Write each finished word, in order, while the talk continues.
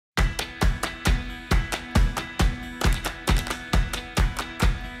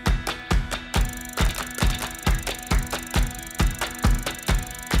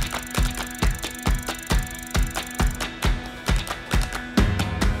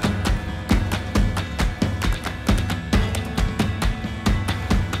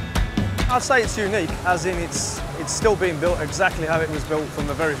I'd say it's unique, as in it's still being built exactly how it was built from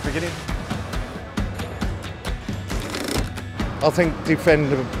the very beginning. I think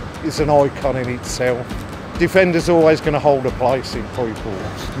Defender is an icon in itself. Defender's always going to hold a place in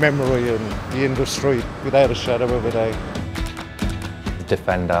people's memory and the industry without a shadow of a doubt.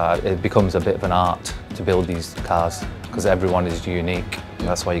 Defender, it becomes a bit of an art to build these cars because everyone is unique. And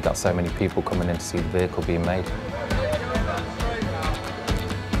that's why you got so many people coming in to see the vehicle being made.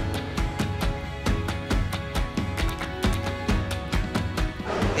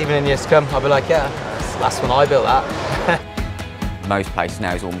 Even in years to come, I'll be like, yeah, that's the last one I built that. Most places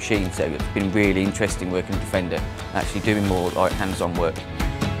now is all machines, so it's been really interesting working with Defender, actually doing more like hands-on work.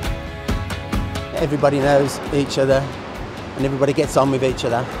 Everybody knows each other and everybody gets on with each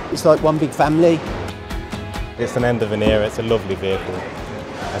other. It's like one big family. It's an end of an era, it's a lovely vehicle.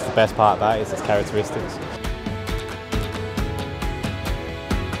 That's the best part about it, is its characteristics.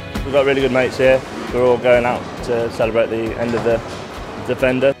 We've got really good mates here. We're all going out to celebrate the end of the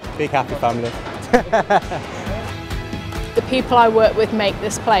Defender. Big happy family. The people I work with make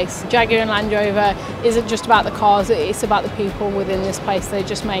this place. Jaguar and Land Rover isn't just about the cars, it's about the people within this place. They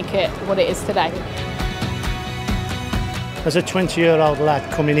just make it what it is today. As a 20-year-old lad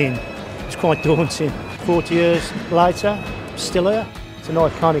coming in, it's quite daunting. 40 years later, still here. It's an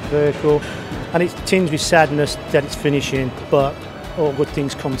iconic vehicle and it's tinged with sadness that it's finishing, but all good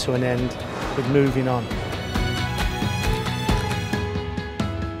things come to an end with moving on.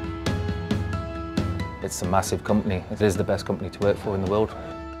 It's a massive company. It is the best company to work for in the world.